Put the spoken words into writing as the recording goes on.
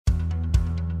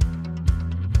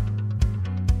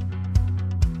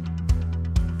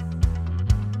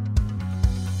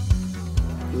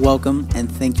Welcome, and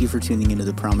thank you for tuning into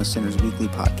the Promise Center's weekly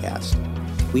podcast.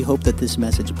 We hope that this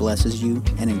message blesses you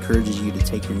and encourages you to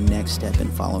take your next step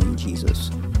in following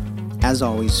Jesus. As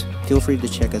always, feel free to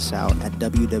check us out at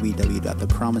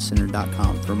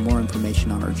www.thepromisecenter.com for more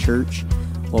information on our church,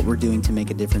 what we're doing to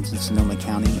make a difference in Sonoma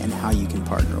County, and how you can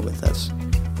partner with us.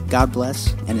 God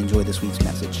bless, and enjoy this week's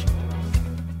message.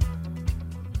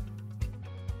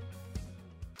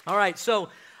 All right, so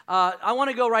I want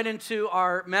to go right into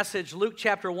our message, Luke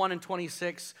chapter 1 and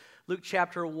 26. Luke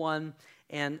chapter 1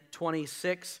 and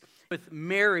 26. With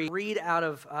Mary, read out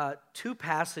of two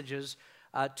passages,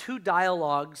 two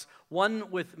dialogues,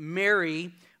 one with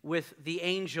Mary with the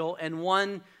angel, and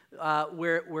one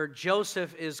where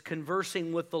Joseph is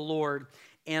conversing with the Lord.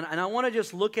 And I want to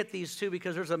just look at these two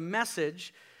because there's a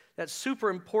message that's super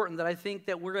important that I think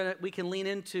that we can lean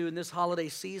into in this holiday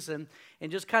season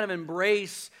and just kind of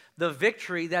embrace the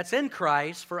victory that's in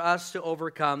Christ for us to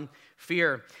overcome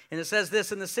fear. And it says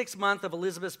this: in the 6th month of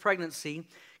Elizabeth's pregnancy,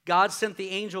 God sent the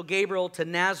angel Gabriel to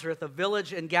Nazareth, a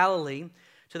village in Galilee,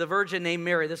 to the virgin named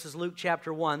Mary. This is Luke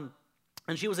chapter 1.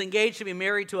 And she was engaged to be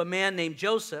married to a man named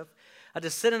Joseph, a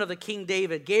descendant of the King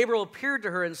David. Gabriel appeared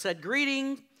to her and said,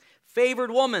 "Greeting, favored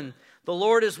woman, the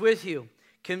Lord is with you."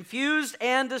 Confused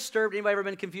and disturbed. Anybody ever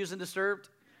been confused and disturbed?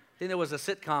 I think there was a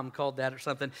sitcom called that or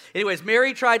something. Anyways,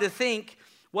 Mary tried to think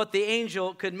what the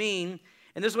angel could mean.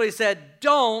 And this is what he said: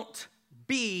 "Don't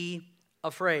be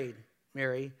afraid,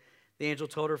 Mary." The angel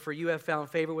told her, "For you have found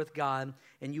favor with God,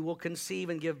 and you will conceive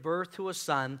and give birth to a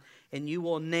son, and you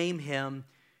will name him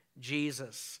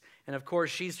Jesus." And of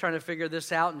course, she's trying to figure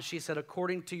this out. And she said,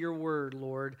 "According to your word,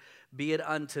 Lord, be it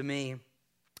unto me."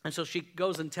 And so she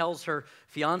goes and tells her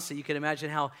fiancé. You can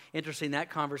imagine how interesting that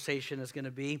conversation is going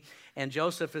to be. And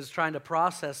Joseph is trying to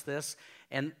process this.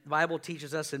 And the Bible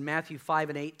teaches us in Matthew 5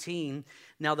 and 18,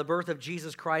 now the birth of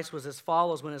Jesus Christ was as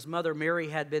follows. When his mother Mary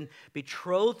had been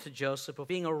betrothed to Joseph, but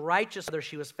being a righteous mother,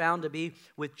 she was found to be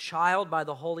with child by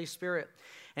the Holy Spirit.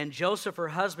 And Joseph, her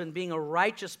husband, being a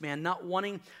righteous man, not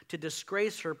wanting to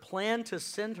disgrace her, planned to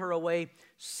send her away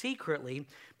secretly.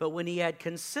 But when he had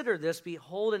considered this,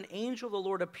 behold, an angel of the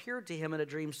Lord appeared to him in a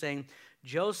dream, saying,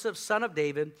 "Joseph, son of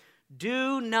David,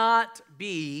 do not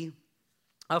be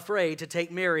afraid to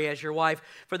take Mary as your wife,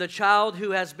 for the child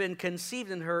who has been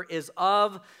conceived in her is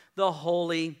of the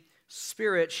Holy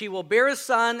Spirit. She will bear a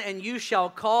son, and you shall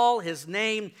call his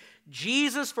name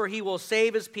Jesus, for he will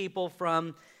save his people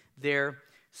from their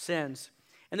sins."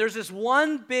 And there's this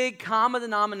one big common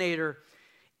denominator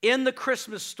in the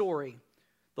Christmas story.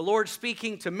 The Lord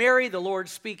speaking to Mary, the Lord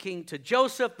speaking to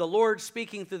Joseph, the Lord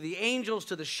speaking through the angels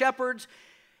to the shepherds.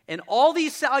 And all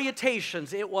these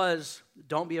salutations, it was,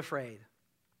 don't be afraid.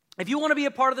 If you want to be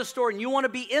a part of the story and you want to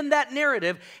be in that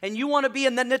narrative and you want to be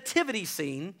in the nativity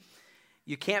scene,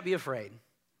 you can't be afraid.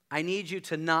 I need you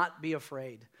to not be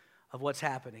afraid of what's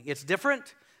happening. It's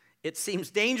different. It seems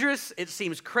dangerous. It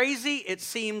seems crazy. It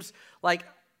seems like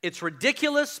it's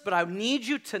ridiculous, but I need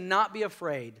you to not be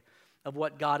afraid of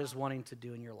what God is wanting to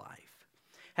do in your life.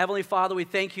 Heavenly Father, we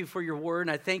thank you for your word,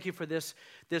 and I thank you for this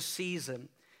season.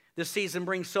 This season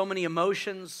brings so many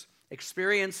emotions,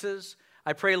 experiences.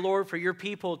 I pray, Lord, for your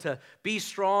people to be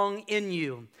strong in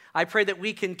you. I pray that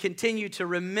we can continue to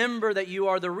remember that you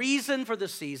are the reason for the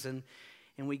season,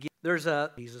 and we give there's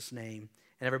a Jesus name,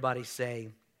 and everybody say,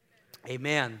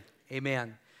 Amen.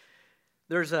 Amen.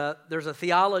 There's a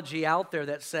theology out there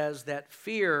that says that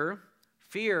fear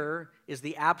is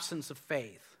the absence of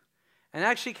faith. And I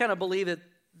actually kind of believe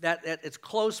that it's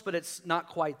close, but it's not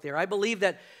quite there. I believe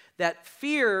that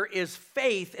fear is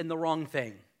faith in the wrong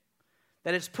thing.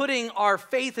 That it's putting our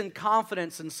faith and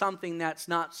confidence in something that's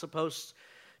not supposed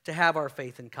to have our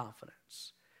faith and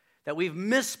confidence. That we've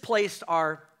misplaced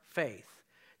our faith.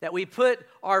 That we put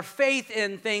our faith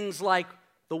in things like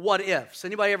the what ifs.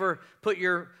 Anybody ever put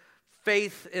your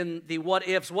faith in the what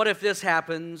ifs? What if this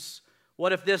happens?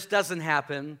 What if this doesn't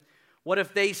happen? What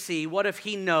if they see? What if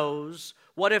he knows?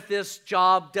 What if this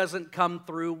job doesn't come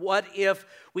through? What if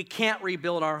we can't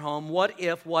rebuild our home? What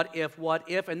if?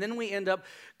 And then we end up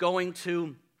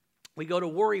we go to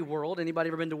Worry World. Anybody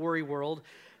ever been to Worry World?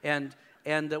 And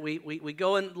we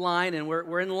go in line, and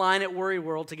we're in line at Worry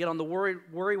World to get on the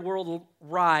Worry World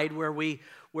ride where we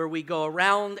go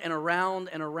around and around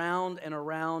and around and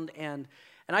around. And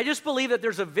I just believe that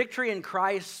there's a victory in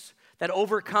Christ that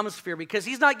overcomes fear, because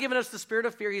he's not given us the spirit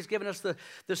of fear. He's given us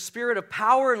the spirit of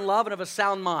power and love and of a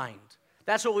sound mind.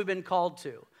 That's what we've been called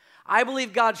to. I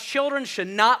believe God's children should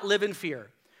not live in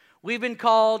fear. We've been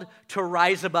called to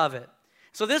rise above it.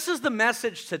 So this is the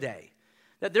message today,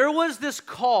 that there was this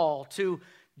call to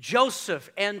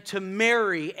Joseph and to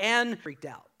Mary and freaked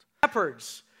out.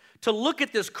 Shepherds to look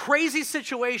at this crazy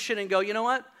situation and go, you know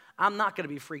what? I'm not going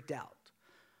to be freaked out.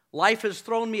 Life has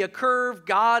thrown me a curve.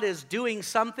 God is doing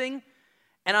something,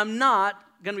 and I'm not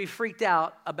going to be freaked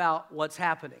out about what's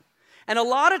happening. And a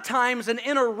lot of times an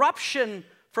interruption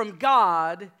from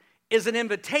God is an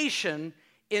invitation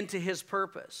into his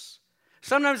purpose.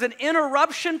 Sometimes an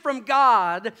interruption from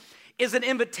God is an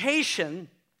invitation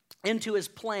into his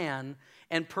plan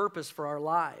and purpose for our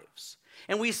lives.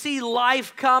 And we see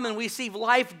life come and we see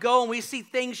life go and we see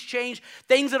things change,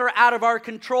 things that are out of our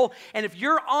control. And if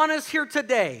you're honest here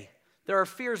today, there are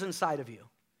fears inside of you.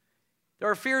 There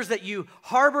are fears that you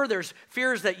harbor. There's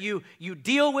fears that you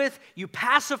deal with, you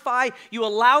pacify, you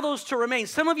allow those to remain.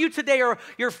 Some of you today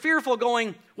you're fearful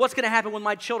going, what's going to happen with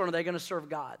my children? Are they going to serve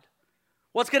God?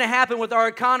 What's going to happen with our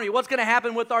economy? What's going to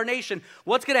happen with our nation?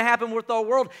 What's going to happen with our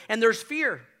world? And there's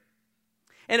fear.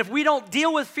 And if we don't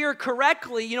deal with fear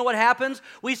correctly, you know what happens?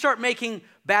 We start making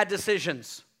bad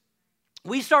decisions.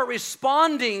 We start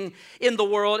responding in the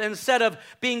world instead of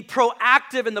being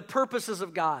proactive in the purposes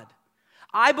of God.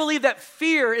 I believe that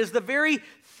fear is the very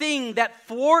thing that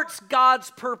thwarts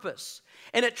God's purpose.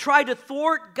 And it tried to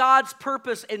thwart God's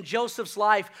purpose in Joseph's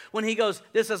life when he goes,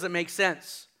 this doesn't make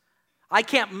sense. I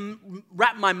can't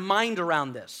wrap my mind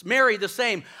around this. Mary, the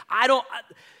same.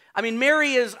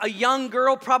 Mary is a young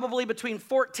girl, probably between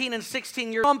 14 and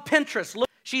 16 years old. On Pinterest, look,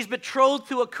 she's betrothed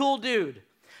to a cool dude.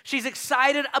 She's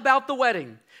excited about the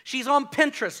wedding. She's on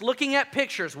Pinterest looking at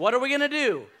pictures. What are we going to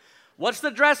do? What's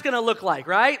the dress going to look like,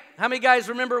 right? How many guys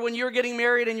remember when you were getting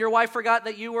married and your wife forgot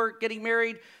that you were getting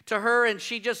married to her and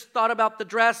she just thought about the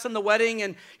dress and the wedding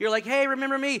and you're like, hey,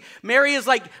 remember me? Mary is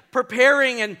like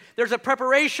preparing and there's a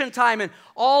preparation time and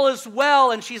all is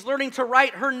well and she's learning to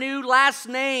write her new last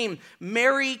name,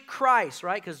 Mary Christ,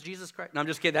 right? Because Jesus Christ. No, I'm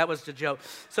just kidding. That was a joke.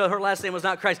 So her last name was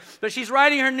not Christ. But she's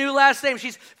writing her new last name.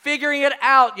 She's figuring it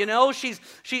out, you know. She's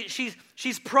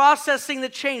processing the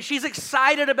change. She's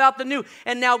excited about the new.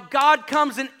 And now God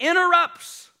comes and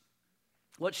interrupts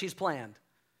what she's planned.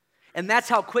 And that's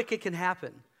how quick it can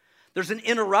happen. There's an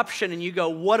interruption and you go,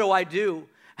 what do I do?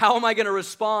 How am I going to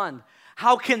respond?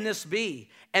 How can this be?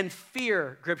 And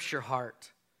fear grips your heart.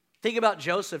 Think about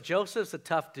Joseph. Joseph's a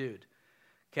tough dude,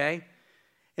 okay?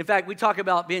 In fact, we talk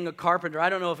about being a carpenter. I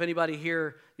don't know if anybody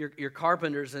here, you're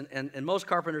carpenters, and most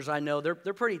carpenters I know, they're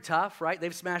pretty tough, right?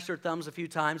 They've smashed their thumbs a few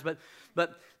times,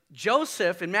 but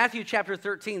Joseph, in Matthew chapter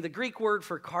 13, the Greek word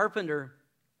for carpenter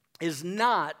is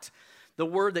not the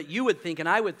word that you would think and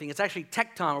I would think. It's actually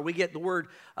tekton, where we get the word,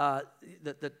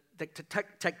 the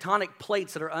tectonic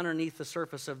plates that are underneath the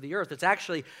surface of the earth. It's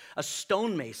actually a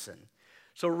stonemason.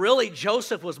 So really,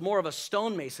 Joseph was more of a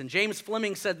stonemason. James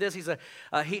Fleming said this. He's a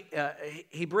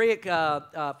Hebraic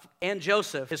and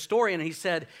Joseph historian. He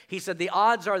said the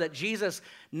odds are that Jesus,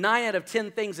 9 out of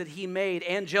 10 things that he made,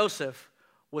 and Joseph,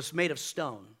 was made of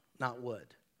stone, not wood.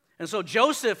 And so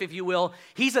Joseph, if you will,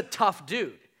 he's a tough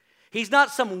dude. He's not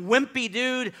some wimpy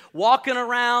dude walking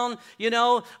around, you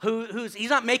know, he's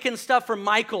not making stuff for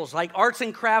Michaels, like arts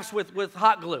and crafts with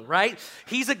hot glue, right?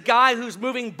 He's a guy who's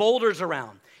moving boulders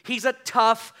around. He's a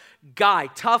tough guy,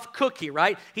 tough cookie,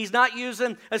 right? He's not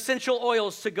using essential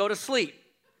oils to go to sleep.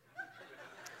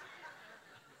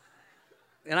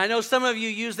 And I know some of you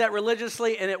use that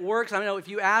religiously and it works. I know if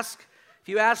you ask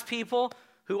people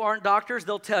who aren't doctors,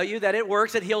 they'll tell you that it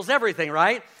works, it heals everything,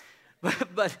 right?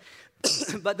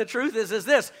 But the truth is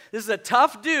this. This is a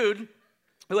tough dude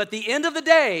who at the end of the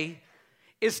day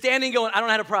is standing going, I don't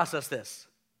know how to process this.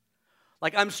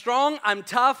 Like, I'm strong, I'm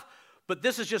tough, but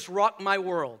this has just rocked my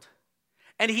world.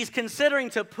 And he's considering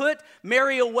to put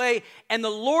Mary away, and the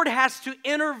Lord has to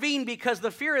intervene because the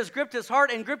fear has gripped his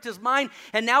heart and gripped his mind,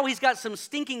 and now he's got some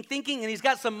stinking thinking, and he's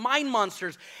got some mind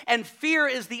monsters. And fear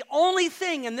is the only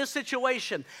thing in this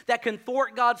situation that can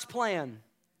thwart God's plan.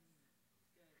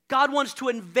 God wants to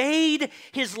invade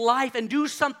his life and do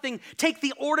something, take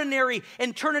the ordinary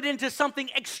and turn it into something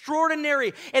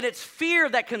extraordinary. And it's fear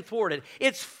that can thwart it.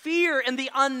 It's fear in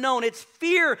the unknown. It's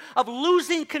fear of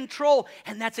losing control.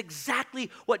 And that's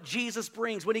exactly what Jesus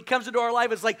brings. When he comes into our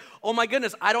life, it's like, oh my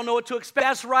goodness, I don't know what to expect.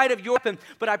 Best ride of your weapon,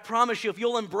 but I promise you, if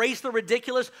you'll embrace the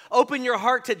ridiculous, open your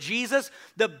heart to Jesus,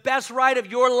 the best ride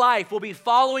of your life will be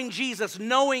following Jesus,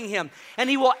 knowing him. And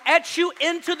he will etch you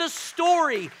into the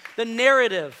story, the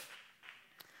narrative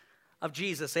of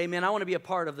Jesus. Amen. I want to be a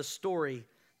part of the story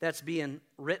that's being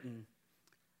written.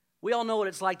 We all know what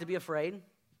it's like to be afraid.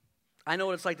 I know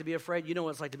what it's like to be afraid. You know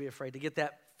what it's like to be afraid, to get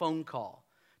that phone call,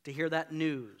 to hear that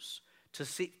news, to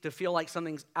feel like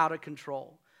something's out of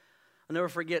control. I'll never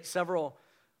forget several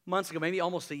months ago, maybe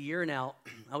almost a year now,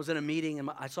 I was in a meeting and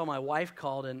I saw my wife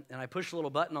called and I pushed a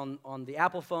little button on the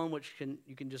Apple phone, which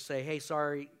you can just say, hey,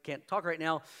 sorry, can't talk right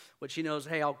now, which she knows,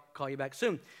 hey, I'll call you back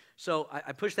soon. So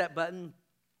I pushed that button,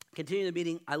 continue the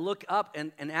meeting. I look up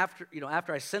and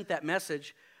after I sent that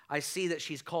message, I see that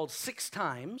she's called 6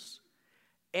 times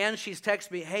and she's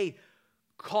texted me, hey,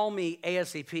 call me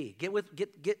ASAP.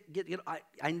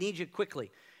 I need you quickly.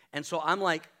 And so I'm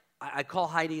like, I call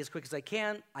Heidi as quick as I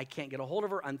can. I can't get a hold of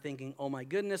her. I'm thinking, oh my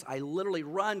goodness. I literally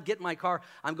run, get in my car.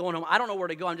 I'm going home. I don't know where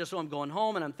to go. I'm going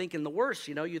home, and I'm thinking the worst.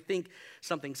 You think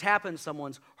something's happened.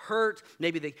 Someone's hurt.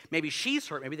 Maybe she's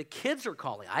hurt. Maybe the kids are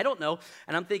calling. I don't know.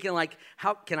 And I'm thinking, like,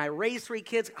 how can I raise 3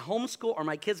 kids, homeschool? Are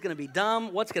my kids going to be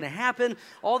dumb? What's going to happen?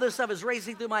 All this stuff is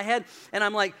racing through my head, and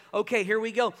I'm like, okay, here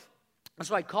we go. And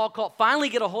so I call, finally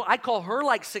get a hold. I call her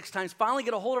like 6 times, finally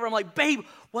get a hold of her. I'm like, babe,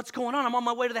 what's going on? I'm on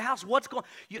my way to the house. What's going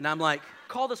on? And I'm like,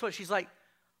 call this way. She's like,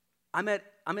 I'm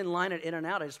in line at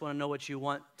In-N-Out. I just want to know what you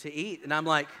want to eat. And I'm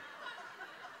like,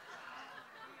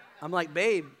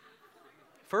 babe,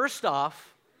 first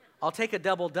off, I'll take a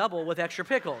double with extra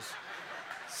pickles.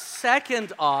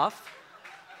 Second off,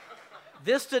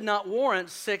 this did not warrant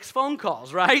 6 phone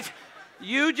calls, right?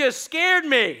 You just scared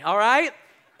me, all right?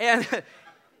 And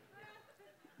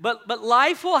But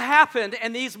life will happen,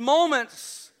 and these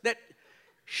moments that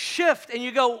shift, and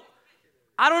you go,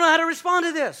 I don't know how to respond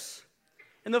to this.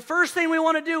 And the first thing we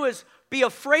want to do is be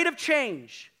afraid of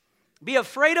change. Be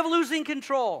afraid of losing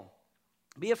control.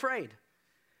 Be afraid.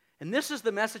 And this is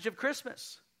the message of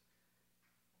Christmas.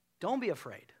 Don't be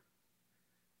afraid.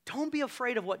 Don't be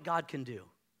afraid of what God can do.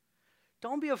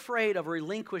 Don't be afraid of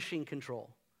relinquishing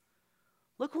control.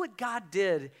 Look what God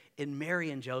did in Mary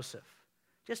and Joseph.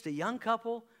 Just a young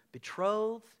couple,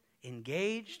 betrothed,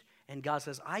 engaged, and God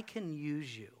says, I can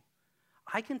use you.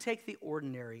 I can take the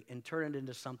ordinary and turn it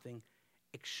into something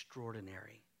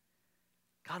extraordinary.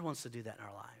 God wants to do that in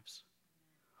our lives.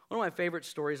 One of my favorite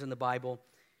stories in the Bible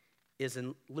is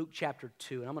in Luke chapter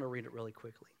 2, and I'm going to read it really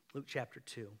quickly. Luke chapter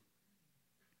 2.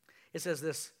 It says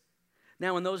this,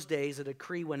 now in those days a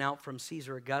decree went out from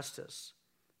Caesar Augustus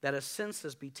that a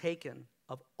census be taken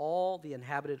of all the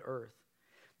inhabited earth.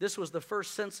 This was the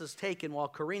first census taken while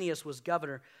Quirinius was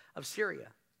governor of Syria.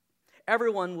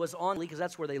 Everyone was on, because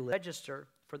that's where they register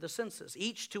for the census,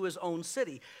 each to his own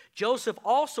city. Joseph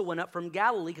also went up from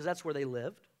Galilee, because that's where they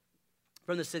lived,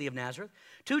 from the city of Nazareth,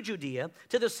 to Judea,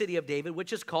 to the city of David,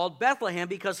 which is called Bethlehem,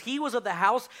 because he was of the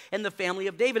house and the family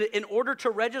of David, in order to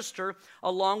register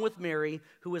along with Mary,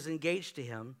 who was engaged to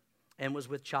him and was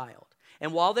with child.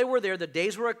 And while they were there, the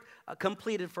days were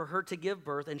completed for her to give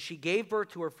birth, and she gave birth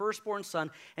to her firstborn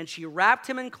son, and she wrapped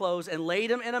him in clothes and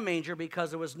laid him in a manger because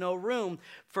there was no room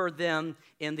for them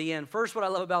in the inn. First, what I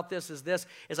love about this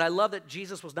is I love that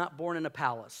Jesus was not born in a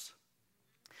palace.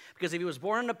 Because if he was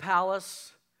born in a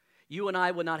palace, you and I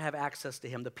would not have access to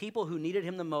him. The people who needed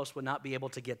him the most would not be able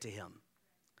to get to him.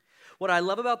 What I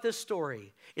love about this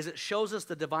story is it shows us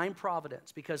the divine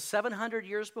providence, because 700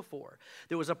 years before,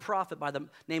 there was a prophet by the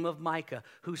name of Micah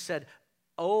who said,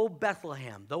 O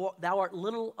Bethlehem, thou art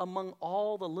little among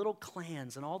all the little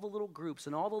clans and all the little groups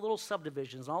and all the little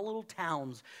subdivisions and all the little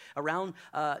towns around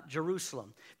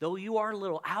Jerusalem. Though you are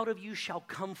little, out of you shall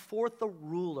come forth the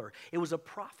ruler. It was a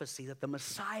prophecy that the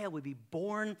Messiah would be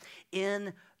born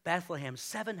in Bethlehem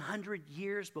 700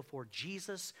 years before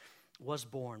Jesus was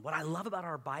born. What I love about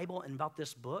our Bible and about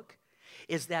this book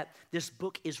is that this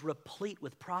book is replete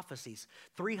with prophecies,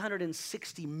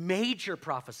 360 major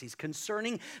prophecies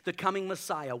concerning the coming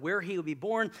Messiah, where he would be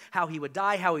born, how he would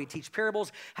die, how he would teach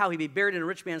parables, how he'd be buried in a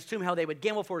rich man's tomb, how they would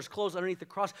gamble for his clothes underneath the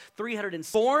cross. 300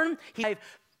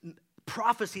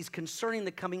 prophecies concerning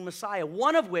the coming Messiah,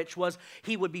 one of which was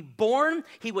he would be born,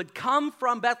 he would come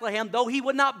from Bethlehem, though he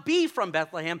would not be from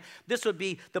Bethlehem. This would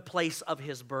be the place of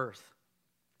his birth.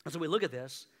 And so we look at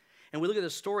this, and we look at the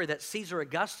story that Caesar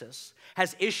Augustus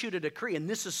has issued a decree, and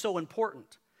this is so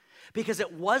important because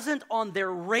it wasn't on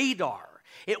their radar.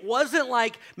 It wasn't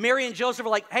like Mary and Joseph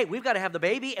were like, hey, we've got to have the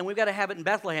baby, and we've got to have it in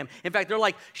Bethlehem. In fact, they're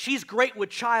like, she's great with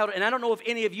child, and I don't know if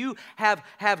any of you have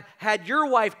had your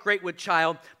wife great with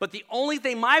child, but the only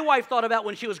thing my wife thought about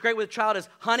when she was great with child is,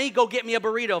 honey, go get me a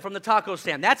burrito from the taco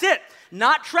stand. That's it.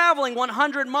 Not traveling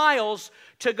 100 miles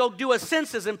to go do a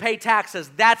census and pay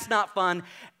taxes. That's not fun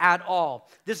at all.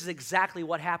 This is exactly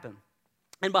what happened.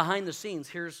 And behind the scenes,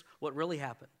 here's what really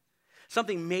happened.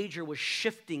 Something major was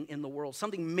shifting in the world.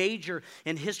 Something major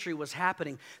in history was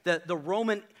happening. The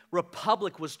Roman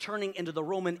Republic was turning into the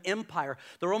Roman Empire.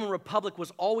 The Roman Republic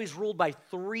was always ruled by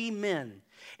 3 men.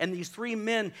 And these 3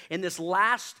 men in this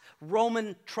last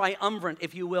Roman triumvirate,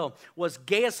 if you will, was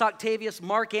Gaius Octavius,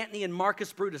 Mark Antony, and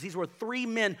Marcus Brutus. These were 3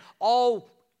 men all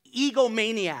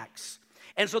egomaniacs.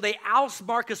 And so they oust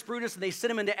Marcus Brutus and they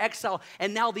send him into exile.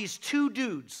 And now these two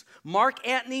dudes, Mark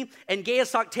Antony and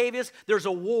Gaius Octavius, there's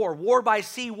a war by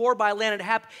sea, war by land.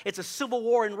 It's a civil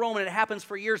war in Rome and it happens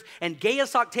for years. And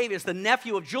Gaius Octavius, the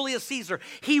nephew of Julius Caesar,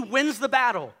 he wins the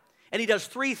battle. And he does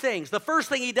three things. The first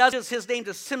thing he does is his name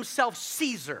to himself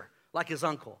Caesar, like his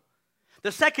uncle.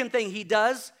 The second thing he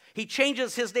does, he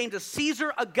changes his name to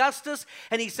Caesar Augustus,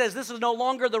 and he says this is no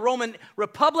longer the Roman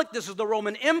Republic, this is the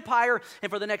Roman Empire, and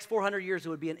for the next 400 years it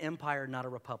would be an empire, not a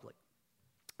republic.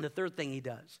 The third thing he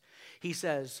does, he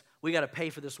says, we got to pay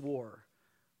for this war.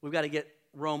 We've got to get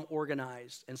Rome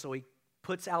organized. And so he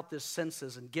puts out this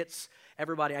census and gets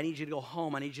everybody, I need you to go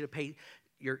home, I need you to pay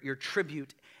your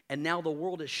tribute. And now the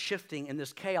world is shifting in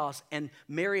this chaos, and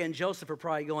Mary and Joseph are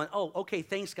probably going, oh, okay,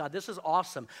 thanks, God, this is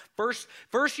awesome. First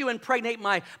you impregnate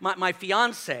my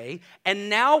fiance, and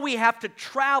now we have to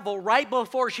travel right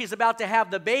before she's about to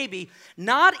have the baby,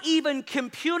 not even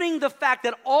computing the fact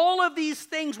that all of these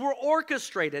things were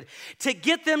orchestrated to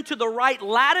get them to the right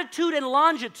latitude and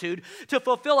longitude to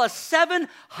fulfill a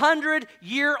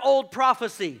 700-year-old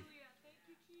prophecy.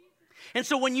 And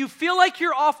so when you feel like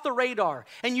you're off the radar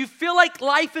and you feel like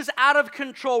life is out of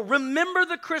control, remember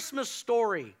the Christmas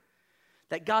story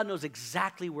that God knows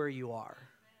exactly where you are.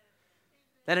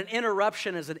 That an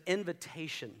interruption is an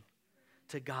invitation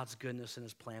to God's goodness and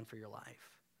His plan for your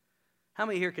life. How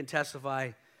many here can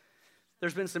testify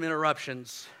there's been some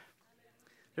interruptions?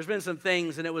 There's been some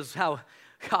things, and it was how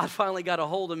God finally got a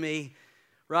hold of me,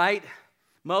 right?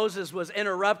 Moses was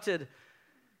interrupted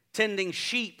tending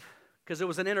sheep, because it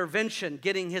was an intervention,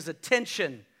 getting his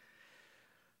attention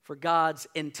for God's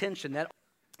intention. That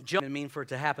didn't mean for it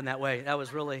to happen that way. That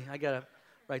was really, I got to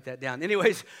write that down.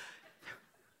 Anyways,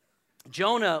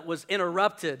 Jonah was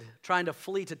interrupted trying to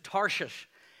flee to Tarshish.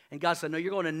 And God said, no,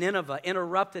 you're going to Nineveh.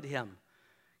 Interrupted him.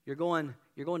 You're going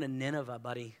to Nineveh,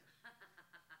 buddy.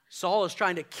 Saul is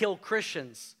trying to kill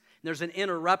Christians. And there's an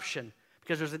interruption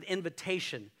because there's an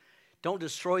invitation. Don't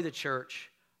destroy the church.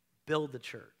 Build the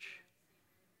church.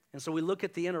 And so we look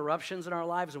at the interruptions in our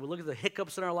lives and we look at the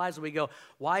hiccups in our lives and we go,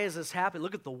 why is this happening?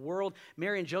 Look at the world.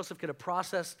 Mary and Joseph could have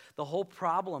processed the whole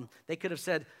problem. They could have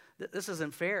said, this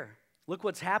isn't fair. Look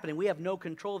what's happening. We have no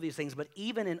control of these things. But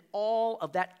even in all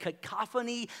of that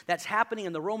cacophony that's happening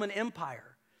in the Roman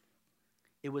Empire,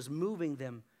 it was moving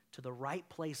them to the right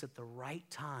place at the right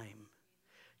time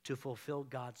to fulfill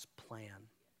God's plan.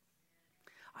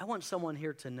 I want someone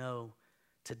here to know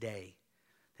today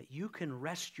that you can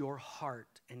rest your heart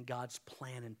in God's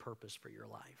plan and purpose for your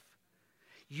life.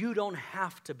 You don't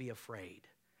have to be afraid.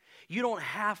 You don't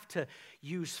have to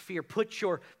use fear. Put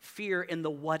your fear in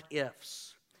the what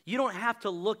ifs. You don't have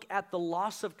to look at the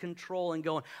loss of control and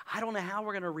going, I don't know how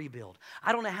we're going to rebuild.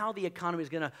 I don't know how the economy is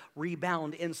going to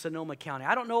rebound in Sonoma County.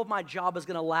 I don't know if my job is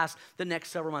going to last the next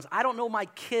several months. I don't know if my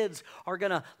kids are going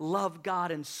to love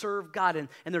God and serve God. And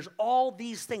there's all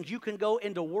these things. You can go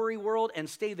into worry world and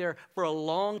stay there for a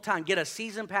long time. Get a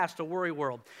season pass to worry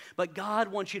world. But God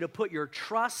wants you to put your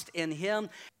trust in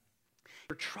Him.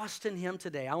 Your trust in Him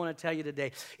today. I want to tell you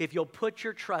today, if you'll put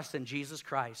your trust in Jesus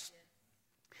Christ,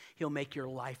 He'll make your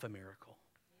life a miracle.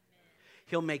 Amen.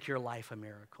 He'll make your life a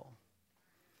miracle.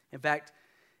 In fact,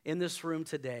 in this room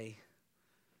today,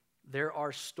 there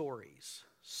are stories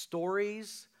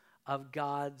of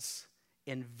God's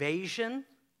invasion,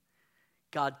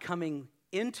 God coming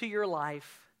into your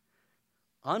life,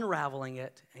 unraveling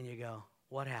it, and you go,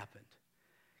 what happened?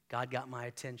 God got my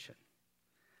attention.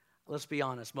 Let's be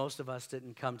honest, most of us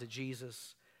didn't come to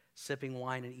Jesus sipping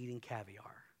wine and eating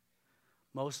caviar.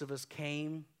 Most of us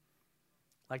came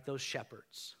like those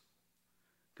shepherds,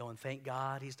 going, thank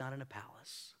God He's not in a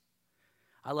palace.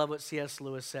 I love what C.S.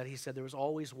 Lewis said. He said there was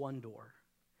always one door.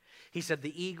 He said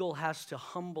the eagle has to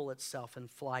humble itself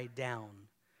and fly down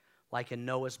like in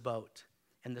Noah's boat,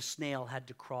 and the snail had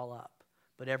to crawl up,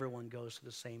 but everyone goes to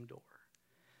the same door.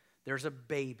 There's a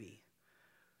baby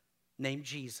named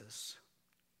Jesus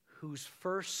whose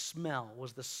first smell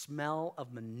was the smell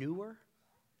of manure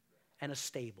and a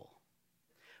stable.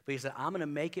 But He said, I'm going to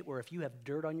make it where if you have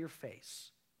dirt on your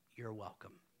face, you're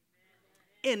welcome.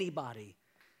 Anybody,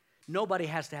 nobody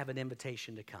has to have an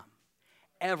invitation to come.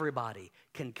 Everybody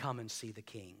can come and see the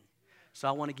King. So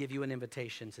I want to give you an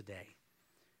invitation today.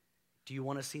 Do you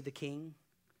want to see the King?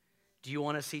 Do you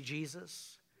want to see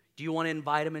Jesus? Do you want to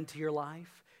invite Him into your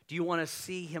life? Do you want to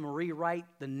see Him rewrite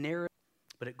the narrative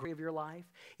of your life?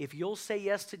 If you'll say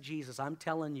yes to Jesus, I'm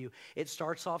telling you, it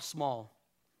starts off small.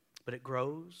 But it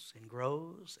grows and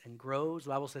grows and grows. The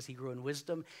Bible says he grew in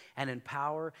wisdom and in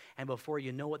power. And before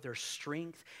you know it, there's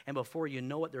strength. And before you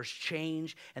know it, there's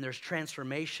change and there's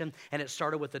transformation. And it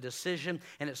started with a decision.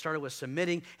 And it started with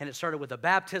submitting. And it started with a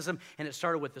baptism. And it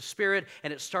started with the Spirit.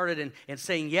 And it started in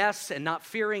saying yes and not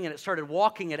fearing. And it started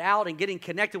walking it out and getting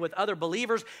connected with other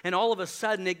believers. And all of a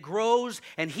sudden it grows.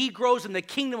 And he grows and the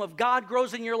kingdom of God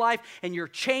grows in your life. And you're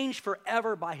changed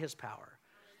forever by his power.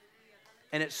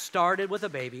 And it started with a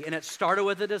baby, and it started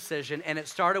with a decision, and it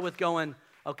started with going,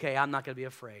 okay, I'm not going to be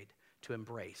afraid to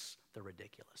embrace the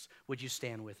ridiculous. Would you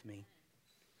stand with me?